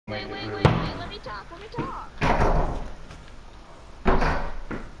Wait, let me talk,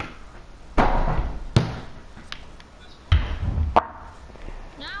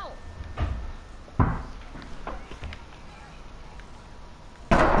 No!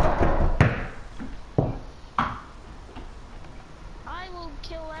 I will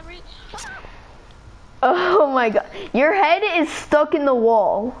kill every... Oh my god. Your head is stuck in the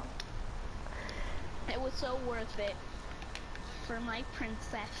wall. It was so worth it. For my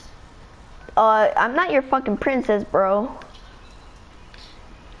princess. I'm not your fucking princess, bro.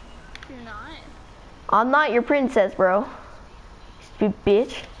 You're not? I'm not your princess, bro. Stupid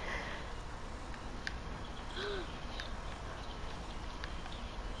bitch.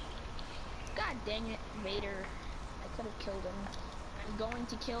 God dang it, Vader. I could have killed him. I'm going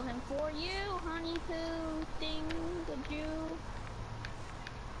to kill him for you, honey poo thing, the Jew.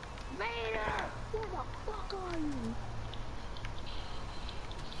 Vader! Where the fuck are you?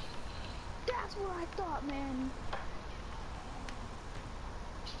 That's what I thought, man.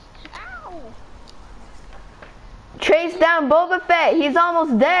 Ow! Chase down Boba Fett. He's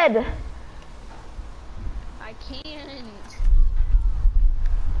almost dead. I can't.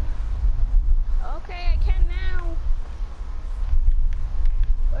 Okay, I can now.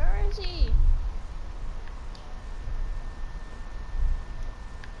 Where is he?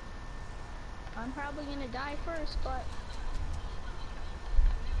 I'm probably gonna die first, but...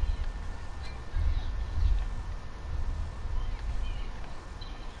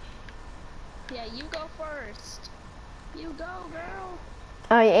 Yeah, you go first. You go, girl.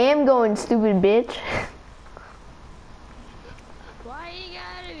 I am going, stupid bitch. Why you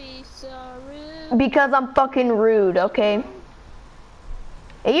gotta be so rude? Because I'm fucking rude, okay?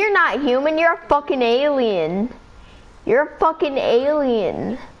 Hey, you're not human, you're a fucking alien. You're a fucking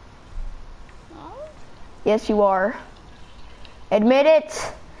alien. Oh? Yes, you are. Admit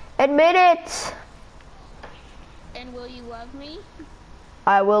it. Admit it. And will you love me?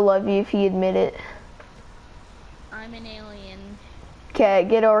 I will love you if you admit it. I'm an alien. Okay,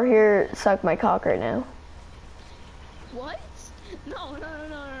 get over here, suck my cock right now. What? No.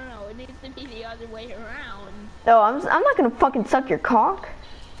 It needs to be the other way around. No, I'm not gonna fucking suck your cock.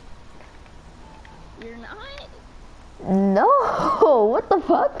 You're not? No, what the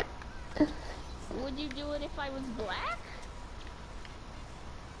fuck? Would you do it if I was black?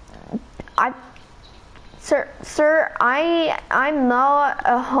 Sir, I'm not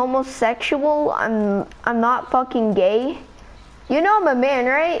a homosexual. I'm not fucking gay. You know I'm a man,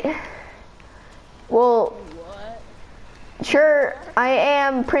 right? Well, What? sure, I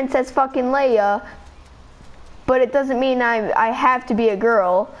am Princess fucking Leia, but it doesn't mean I have to be a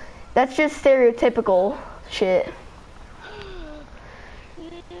girl. That's just stereotypical shit.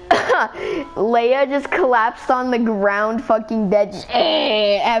 Leia just collapsed on the ground fucking dead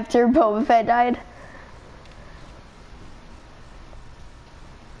after Boba Fett died.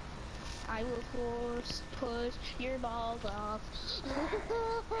 I will force push your balls off.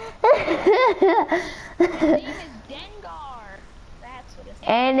 His name is Dengar. That's what it's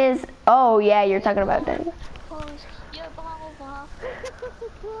And is, oh yeah, you're talking about Dengar. Push your balls off.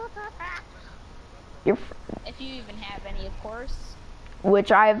 If you even have any, of course.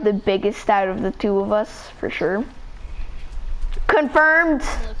 Which I have the biggest out of the two of us, for sure. Confirmed!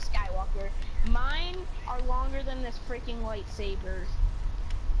 Luke Skywalker. Mine are longer than this freaking lightsaber.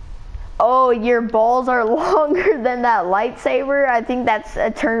 Oh, your balls are longer than that lightsaber? I think that's a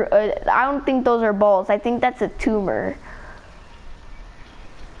term. I don't think those are balls. I think that's a tumor.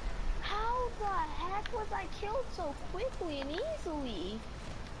 How the heck was I killed so quickly and easily?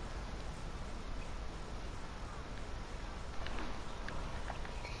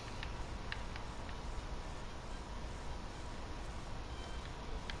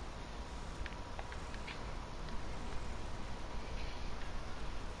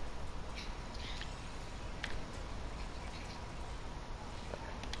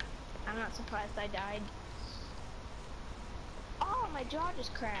 I'm not surprised I died. Oh, my jaw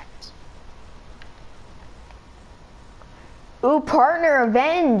just cracked. Ooh, partner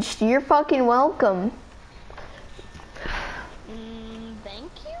avenged. You're fucking welcome.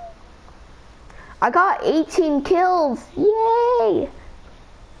 Thank you? I got 18 kills. Yay!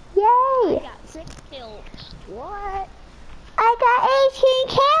 Yay! I got 6 kills. What? I got 18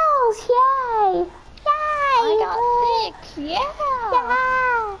 kills. Yay! Yay! I got 6. Yeah. Yeah!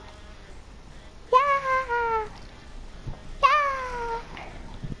 Yeah! Yeah!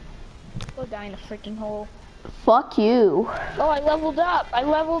 Go die in a freaking hole. Fuck you. Oh, I leveled up. I'm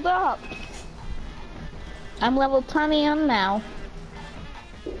level 20 now.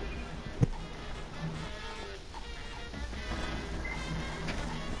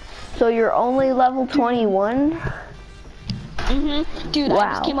 So you're only level 21? Dude, Wow.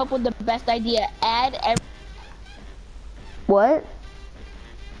 I just came up with the best idea. What?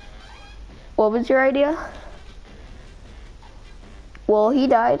 What was your idea? Well, he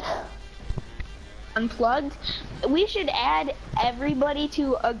died. Unplugged. We should add everybody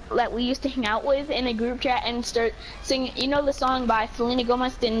to that we used to hang out with in a group chat and start singing. You know the song by Selena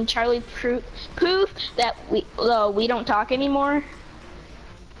Gomez and Charlie Puth that we don't talk anymore.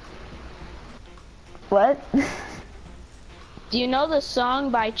 What? Do you know the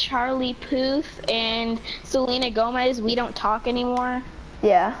song by Charlie Puth and Selena Gomez, We Don't Talk Anymore?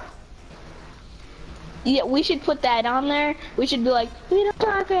 Yeah. Yeah, we should put that on there. We should be like, we don't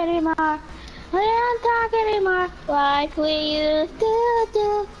talk anymore. We don't talk anymore like we used to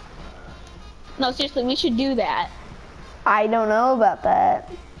do. No, seriously, we should do that. I don't know about that.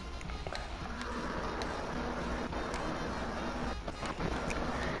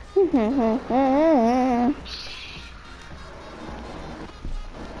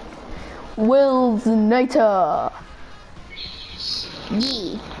 Will's Nater.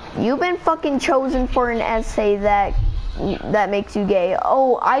 Yee. You've been fucking chosen for an essay that makes you gay.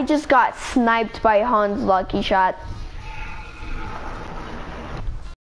 Oh, I just got sniped by Han's lucky shot.